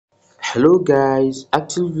Hello guys,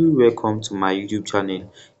 actively welcome to my YouTube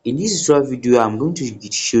channel. In this short video, I'm going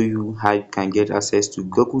to show you how you can get access to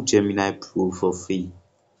Google Gemini Pro for free.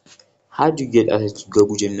 How do you get access to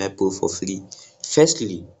Google Gemini Pro for free?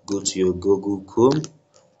 Firstly, go to your Google Chrome.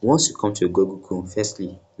 Once you come to your Google Chrome,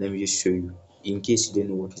 firstly, let me just show you. In case you don't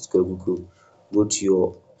know what is Google Chrome, go to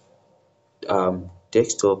your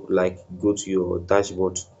desktop, like go to your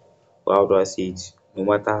dashboard. How do I say it? No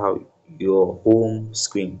matter how your home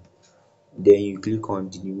screen, then you click on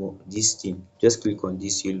this thing, just click on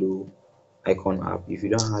this yellow icon app. If you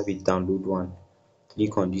don't have it, download one.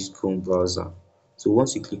 Click on this Chrome browser. So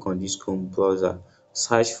once you click on this Chrome browser,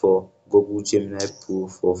 search for Google Gemini Pro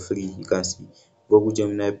for free. You can see Google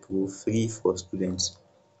Gemini Pro free for students.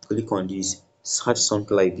 Click on this, search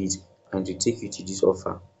something like this, and it will take you to this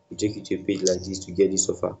offer. It will take you to a page like this to get this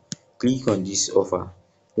offer. Click on this offer.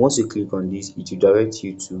 Once you click on this, it will direct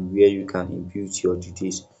you to where you can input your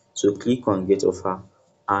details. So click on get offer,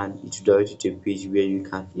 and it will direct you to a page where you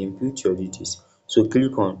can input your details. So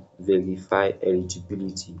click on verify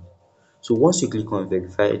eligibility. So once you click on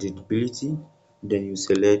verify eligibility, then you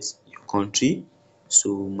select your country.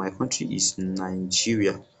 So my country is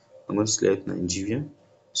Nigeria. I'm going to select Nigeria.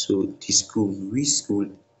 So the school, which school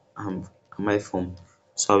am I from?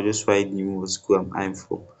 So I'll just write the name of school I'm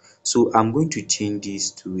from. So I'm going to change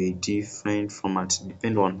this to a different format,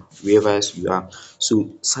 depend on wherever else you are.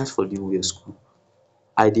 So search for the name of your school.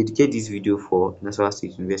 I dedicate this video for Nasarawa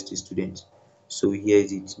State University students. So here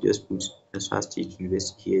is it. Just put Nasarawa State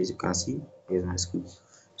University here, as you can see. Here's my school.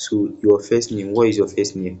 So your first name, what is your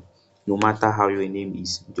first name? No matter how your name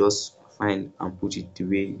is, just find and put it the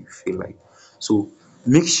way you feel like. So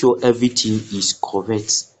make sure everything is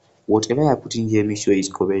correct. Whatever you are putting here, make sure it's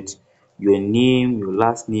correct. Your name, your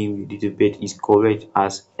last name, your date of birth is correct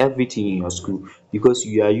as everything in your school, because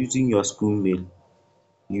you are using your school mail.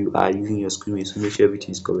 So make sure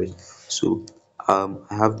everything is correct. So I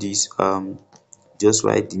have this, just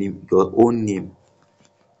write the name, your own name,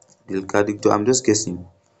 Delgadicto. I'm just guessing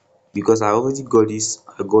because I got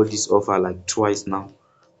this offer like twice now.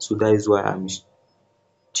 So that is why I'm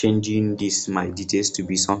changing this my details to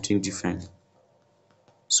be something different.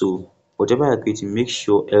 So whatever you're creating, make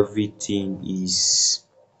sure everything is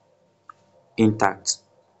intact.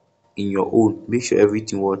 In your own, make sure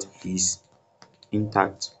everything what is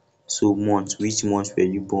intact. So month, which month were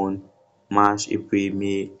you born? March, April,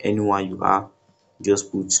 May, anyone you are,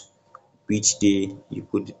 just put which day, you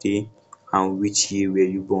put the day, and which year were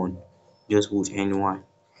you born, just put anyone.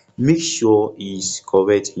 Make sure is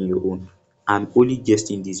correct in your own. I'm only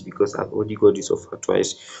guessing this because I've already got this offer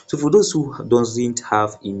twice. So for those who doesn't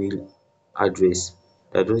have email address,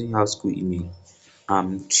 that doesn't have school email,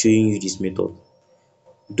 I'm showing you this method.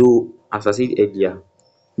 Though as I said earlier,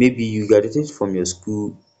 maybe you graduated from your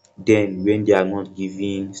school then when they are not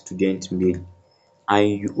giving student mail, and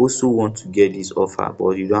you also want to get this offer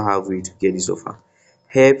but you don't have way to get this offer.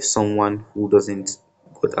 Help someone who doesn't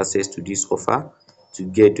got access to this offer to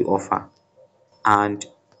get the offer, and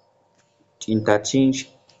interchange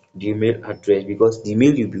the mail address, because the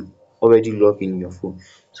mail will be already logged in your phone.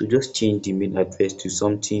 So just change the mail address to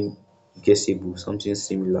something guessable, something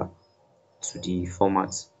similar to the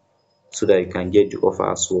format, so that you can get the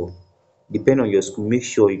offer as well. Depend on your school, make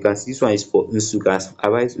sure you can see this one is for Nsukka, as I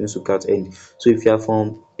write Nsukka at end. So if you are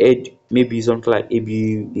from ed, maybe something like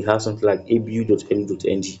ABU, they have something like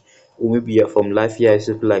abu.edu.ng, or maybe you are from Lafia, it's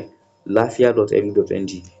something like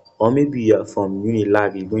lafia.edu.ng, or maybe you are from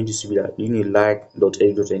Unilag, you're going to see that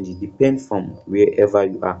unilag.edu.ng. Depend from wherever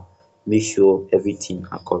you are, make sure everything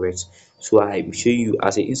are correct. So I'm showing you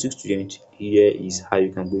as a institute student, here is how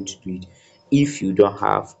you can go to do it. If you don't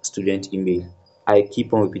have student email, I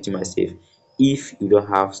keep on repeating myself, if you don't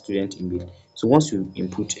have student email. So once you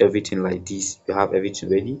input everything like this, you have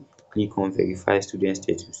everything ready, click on verify student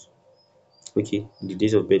status. Okay, the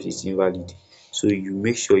date of birth is invalid. So you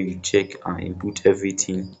make sure you check and input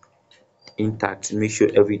everything intact, make sure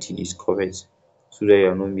everything is correct so that you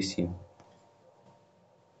are not missing.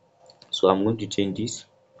 So I'm going to change this.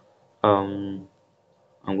 Um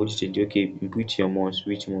I'm going to change, okay, input your month,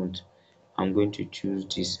 which month? I'm going to choose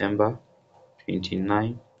December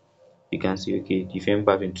 29. You can see, okay,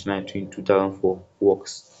 December 29, 2004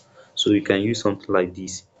 works. So you can use something like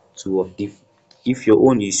this to work. If your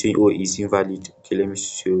own is saying, oh, it's invalid, okay, let me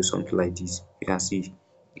show you something like this. You can see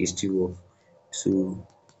it still work. So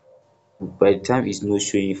by the time it's not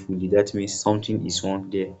showing fully, that means something is wrong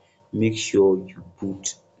there. Make sure you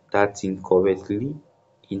put that thing correctly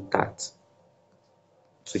intact.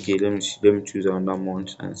 So, okay, let me choose another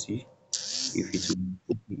month and see if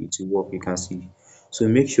it will work. You can see. So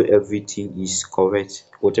make sure everything is correct.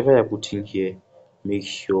 Whatever you're putting here, make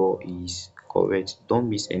sure is correct. Don't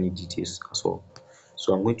miss any details as well.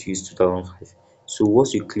 So I'm going to use 2005. So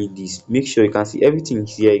once you click this, make sure you can see everything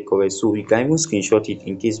here is correct. So you can even screenshot it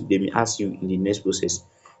in case they may ask you in the next process.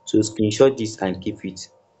 So screenshot this and keep it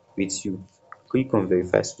with you. Click on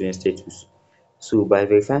verify student status. So by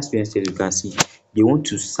verifying student status, you can see they want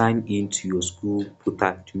to sign in to your school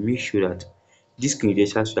portal to make sure that these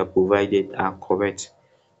credentials you are provided are correct.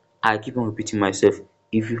 I keep on repeating myself,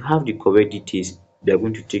 if you have the correct details, they are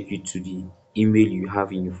going to take you to the email you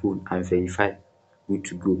have in your phone and verify, good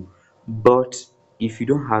to go. But if you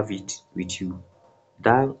don't have it with you,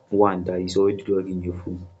 that one that is already logged in your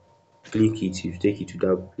phone, click it, it will take you to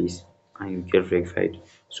that place and you get verified.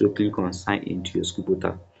 So click on sign into your school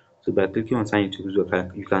portal. So by clicking on sign into your school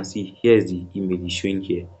portal, you can see here is the email is showing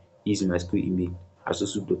here. This is my school email,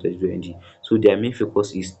 asusu.edu.ng. So their main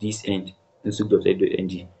focus is this end,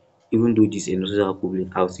 asusu.edu.ng. Even though this is not a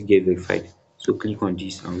problem, I'll still get verified. So click on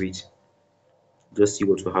this and wait, just see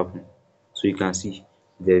what will happen. So you can see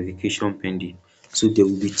verification pending. So they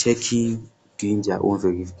will be checking, doing their own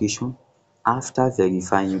verification. After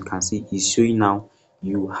verifying, you can see it's showing now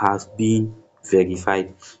you have been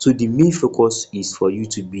verified. So the main focus is for you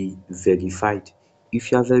to be verified.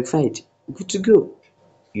 If you are verified, good to go.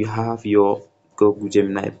 You have your Google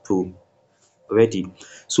Gemini Pro ready.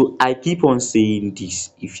 So I keep on saying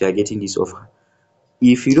this, if you are getting this offer,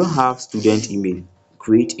 if you don't have student email,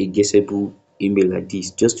 create a guessable email like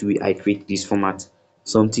this. Just the way I create this format,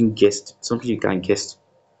 something guessed, something you can guess,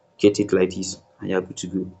 get it like this and you're good to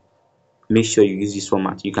go. Make sure you use this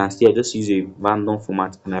format. You can still just use a random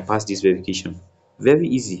format and I pass this verification. Very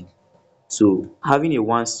easy. So having a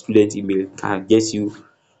one student email can get you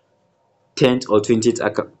 10th or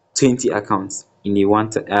 20 accounts in a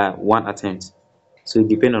one attempt. So it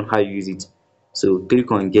depends on how you use it. So click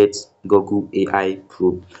on get Google AI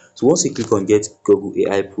Pro. So once you click on get Google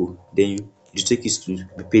AI Pro, then you take it to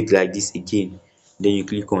the page like this again. Then you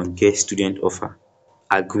click on get student offer.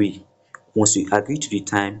 Agree. Once you agree to the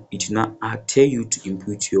time, it will now tell you to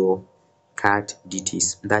input your card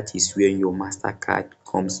details. That is where your MasterCard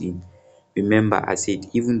comes in. Remember, I said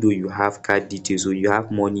even though you have card details or you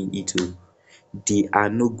have money in it, they are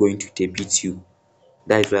not going to debit you.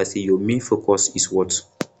 That is why I say your main focus is what?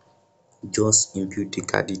 Just input the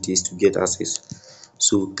card details to get access.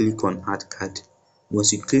 So click on add card.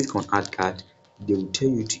 Once you click on add card, they will tell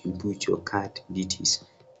you to input your card details,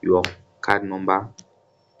 your card number,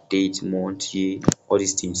 date, month, year, all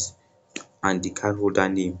these things, and the card holder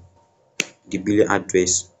name, the billing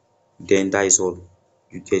address. Then that is all.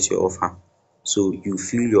 You get your offer. So you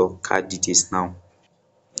fill your card details now.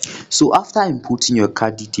 So after inputting your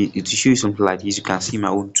card details, it will show you something like this. You can see my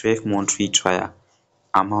own 12-month free trial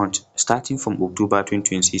amount starting from October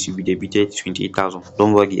 2026 will be debited 28,000.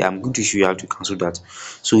 Don't worry, I'm going to show you how to cancel that.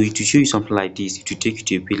 So it will show you something like this. It will take you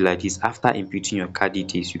to a page like this. After inputting your card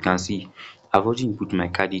details, you can see I've already input my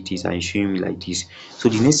card details and it's showing me like this. So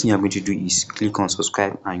the next thing I'm going to do is click on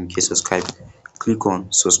subscribe and get subscribed. Click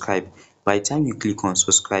on subscribe. By the time you click on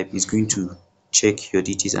subscribe, it's going to check your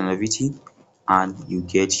details and everything and you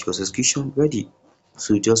get your subscription ready.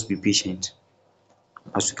 So just be patient.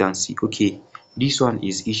 As you can see, okay, this one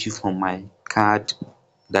is issued from my card,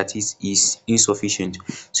 that is insufficient.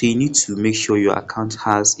 So you need to make sure your account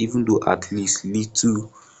has even though at least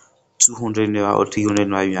little 200 naira or 300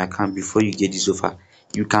 naira in your account before you get this offer.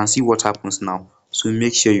 You can see what happens now. So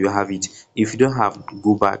make sure you have it. If you don't have,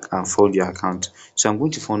 go back and fund your account. So I'm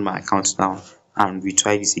going to fund my account now and we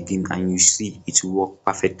try this again and you see it will work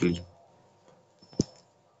perfectly.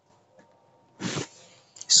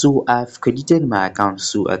 So I've credited my account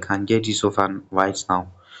so I can get this offer right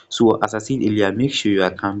now. So as I said earlier, make sure your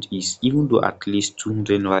account is even though at least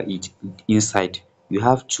 200 naira inside, you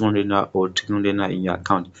have 200 naira or 300 naira in your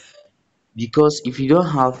account. Because if you don't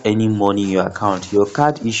have any money in your account, your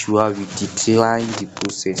card issuer will decline the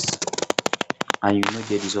process and you will not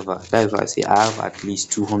get this offer. That is why I say I have at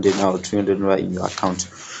least 200 naira or 300 naira in your account.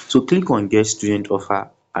 So click on get student offer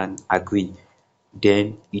and agree.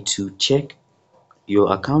 Then it will check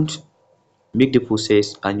your account, make the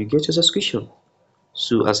process and you get your subscription.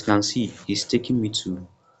 So as you can see, it's taking me to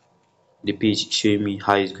the page showing me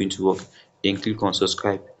how it's going to work. Then click on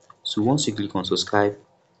subscribe. So once you click on subscribe,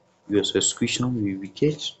 your subscription will be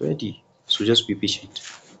get ready. So just be patient.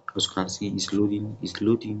 As you can see, it's loading, it's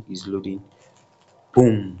loading, it's loading.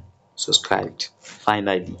 Boom, subscribed.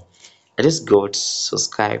 Finally, I just got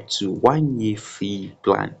subscribed to 1 year free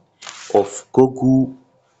plan of Google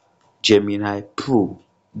Gemini Pro.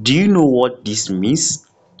 Do you know what this means?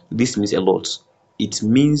 This means a lot. It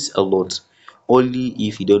means a lot. only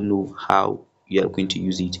if you don't know how you are going to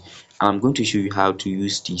use it. I'm going to show you how to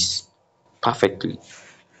use this perfectly.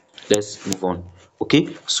 Let's move on.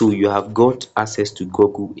 Okay, so you have got access to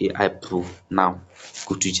Google AI Pro. Now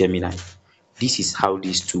go to Gemini. This is how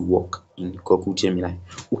these two work in Google Gemini.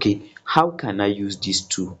 Okay, how can I use this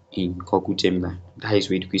tool in Google Gemini? That is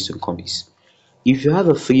where the question comes. If you have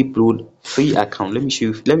a free account,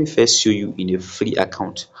 let me first show you in a free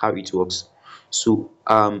account how it works. So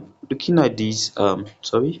looking at this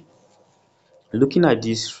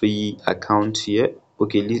free account here.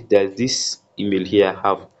 Okay, there's this email here I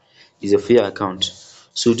have, is a free account.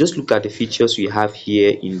 So just look at the features we have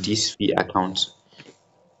here in this free account.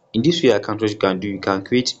 In this free account, what you can do, you can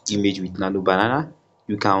create image with nano banana,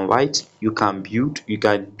 you can write, you can build, you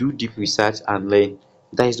can do deep research and learn.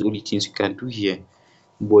 That is the only things you can do here.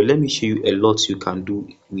 But let me show you a lot you can do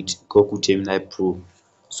with Google Gemini Pro.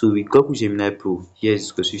 So with Google Gemini Pro, here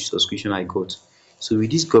is the subscription I got. So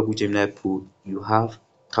with this Google Gemini Pro, you have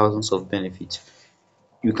thousands of benefits.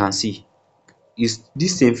 You can see is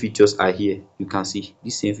these same features are here. You can see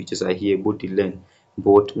these same features are here, both the learn.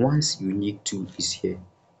 But once unique tool is here,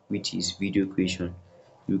 which is video creation.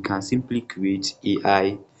 You can simply create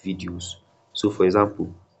AI videos. So for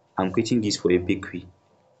example, I'm creating this for a bakery.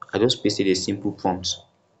 I just pasted a simple prompt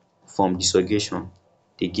from the suggestion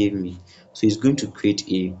they gave me. So it's going to create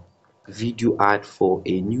a video ad for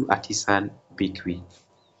a new artisan bakery.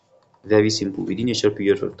 Very simple. Within a short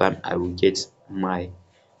period of time, I will get my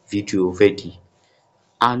video ready.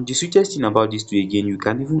 And the sweetest thing about this tool again, you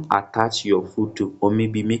can even attach your photo or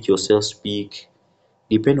maybe make yourself speak.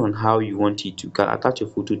 Depend on how you want it. You can attach your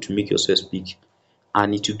photo to make yourself speak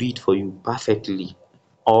and it will do it for you perfectly.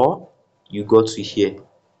 Or you go to here,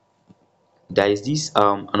 there is this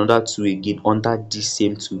another tool again under this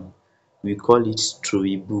same tool. We call it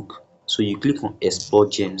storybook. So you click on explore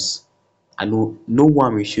gems. I know no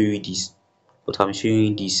one will show you this, but I'm showing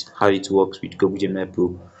you this how it works with Google Gemini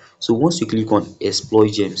Pro. So once you click on explore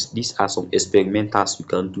gems, these are some experimentals you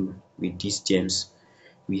can do with these gems.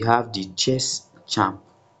 We have the chess champ,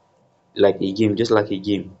 like a game, just like a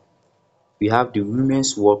game. We have the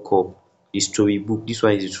Women's World Cup, a storybook. This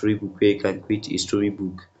one is a storybook where you can create a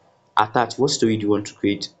storybook. Attach what story do you want to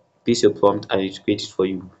create, paste your prompt and it will create it for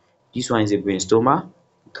you. This one is a brainstormer,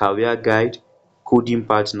 career guide, coding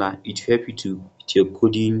partner. It will help you to with your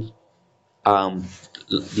coding, um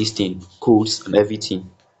this thing, codes and everything.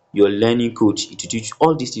 Your learning coach, it will teach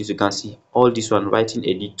all these things. You can see all this one, writing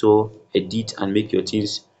editor, edit and make your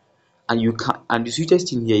things. And you can, and the sweetest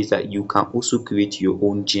thing here is that you can also create your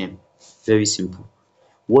own gem. Very simple.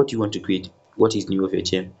 What do you want to create? What is the name of your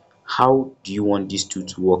gem? How do you want this tool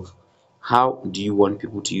to work? How do you want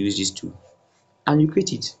people to use this tool? And you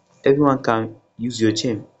create it. Everyone can use your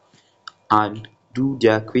gem and do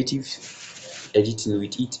their creative editing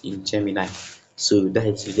with it in Gemini. So that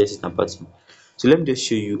is just number two. So let me just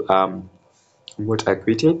show you what I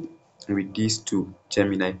created with these two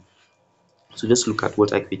Gemini. So just look at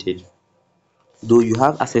what I created. Though you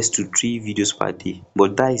have access to 3 videos per day,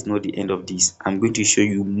 but that is not the end of this. I'm going to show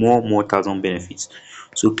you more thousand benefits.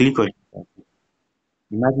 So click on it.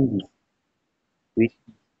 Imagine this. Wait,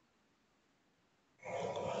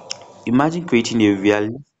 imagine creating a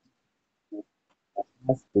reality that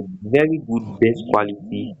has a very good best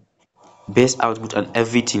quality, best output and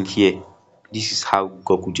everything here. This is how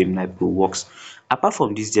Google Gemini Pro works. Apart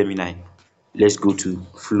from this Gemini, let's go to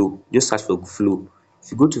Flow. Just search for Flow.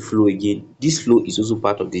 If you go to Flow again, this Flow is also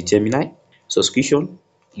part of the Gemini subscription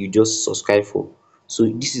you just subscribe for. So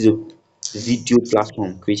this is a video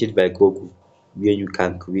platform created by Google where you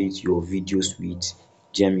can create your videos with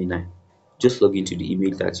Gemini. Just log into the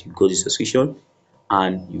email that you got the subscription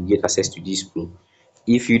and you get access to this Pro.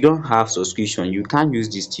 If you don't have subscription, you can't use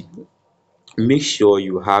this tip. Make sure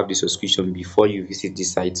you have the subscription before you visit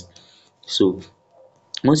this site. So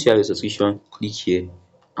once you have a subscription, click here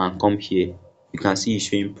and come here. You can see it's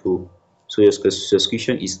showing Pro. So your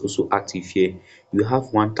subscription is also active here. You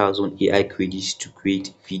have 1000 AI credits to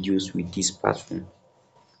create videos with this platform.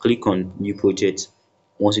 Click on new project.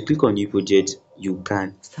 Once you click on new project, you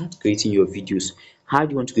can start creating your videos. How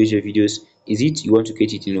do you want to create your videos? Is it you want to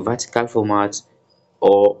create it in a vertical format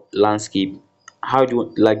or landscape? How do you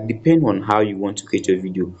want, like, depend on how you want to create your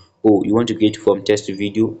video. Oh, you want to create from text to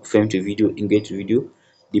video, frame to video, image to video.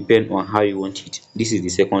 Depend on how you want it. This is the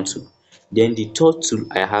second tool. Then the third tool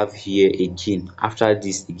I have here again, after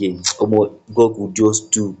this again, Google just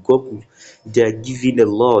do Google, they are giving a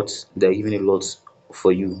lot, they are giving a lot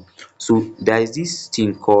for you. So there is this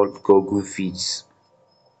thing called Google Vids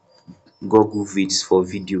for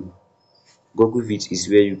video. Google Vids is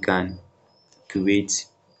where you can create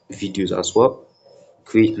videos as well,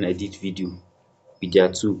 create and edit video with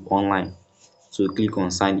their tool online. So click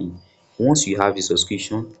on sign in. Once you have a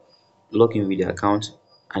subscription, log in with the account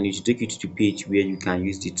and it will take you to the page where you can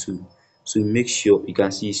use the tool. So make sure you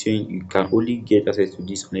can see it's showing you can only get access to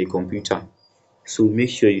this on a computer. So make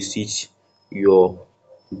sure you switch your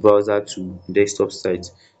browser to desktop site.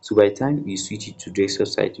 So by the time you switch it to desktop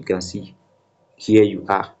site, you can see here you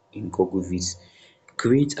are in Google Viz.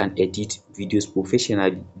 Create and edit videos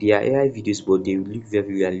professionally. They are AI videos but they look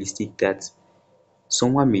very realistic that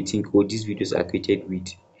someone may think, oh, these videos are created with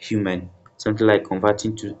human. Something like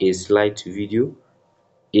converting to a slide to video,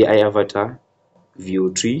 AI avatar,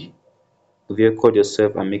 VO3, record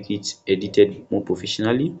yourself and make it edited more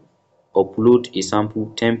professionally, upload a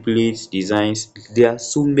sample, templates, designs. There are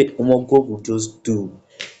so many. Omo, God will just do.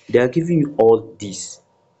 They are giving you all this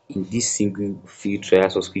in this single free trial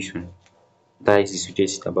subscription. That is the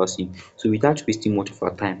sweetest thing about it. So without wasting much of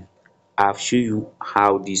our time, I've shown you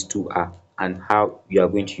how these two are and how you are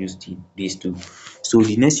going to use these two. So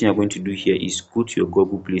the next thing you're going to do here is go to your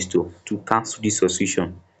Google Play Store to cancel this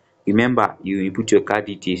subscription. Remember, you input your card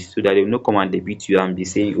details so that they will not come and debit you and be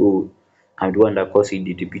saying, oh, I'm the one that caused it,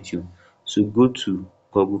 they debit you. So go to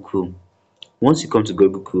Google Chrome. Once you come to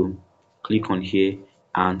Google Chrome, click on here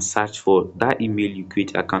and search for that email you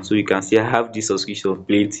create account. So you can see I have this subscription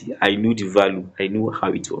plenty. I know the value, I know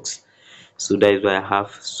how it works. So that is why I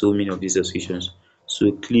have so many of these subscriptions.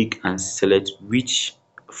 So click and select which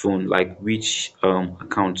phone, like which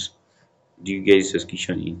account do you get the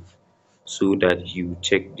subscription in, so that you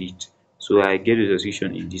check it. So I get the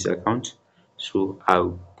subscription in this account. So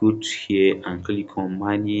I'll go to here and click on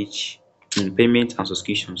manage payment and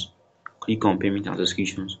subscriptions. Click on payment and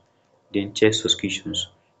subscriptions, then check subscriptions.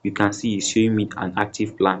 You can see it's showing me an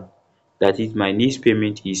active plan. That is, my next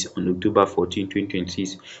payment is on October 14,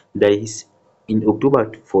 2026. That is, in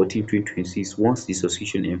October 14, 2026, once the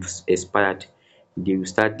subscription expired, they will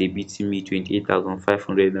start debiting me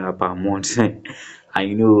 28,500 naira per month. And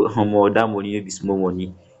you know, that money no be small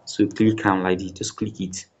money. So click am like this, just click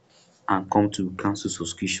it and come to cancel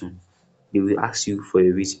subscription. They will ask you for a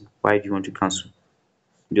reason. Why do you want to cancel?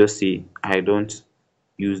 Just say, I don't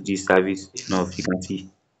use this service enough. You can see,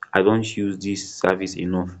 I don't use this service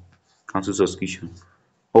enough. Cancel subscription.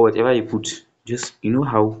 Or whatever you put, just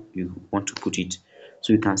how you want to put it.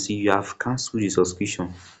 So you can see you have cancelled the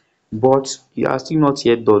subscription. But you are still not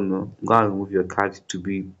yet done. Oh. Go and remove your card to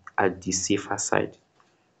be at the safer side.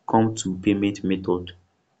 Come to payment method.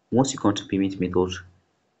 Once you come to payment method,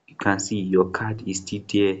 you can see your card is still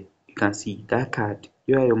there. You can see that card,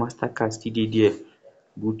 your MasterCard still dey there.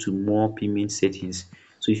 Go to more payment settings.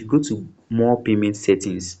 So if you go to more payment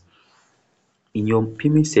settings, in your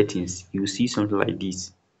payment settings, you will see something like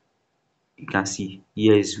this. You can see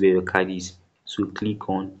here is where your card is. So click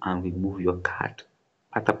on and remove your card.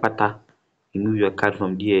 Patapata. Remove your card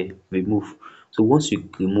from there. Remove. So once you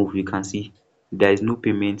remove, you can see there is no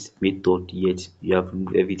payment method yet. You have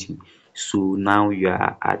removed everything. So now you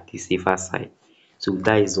are at the safer side. So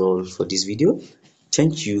that is all for this video.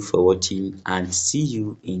 Thank you for watching and see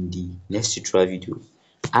you in the next tutorial video.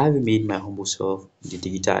 I remain my humble self, the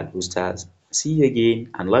digital boosters. See you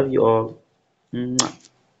again and love you all. Mwah.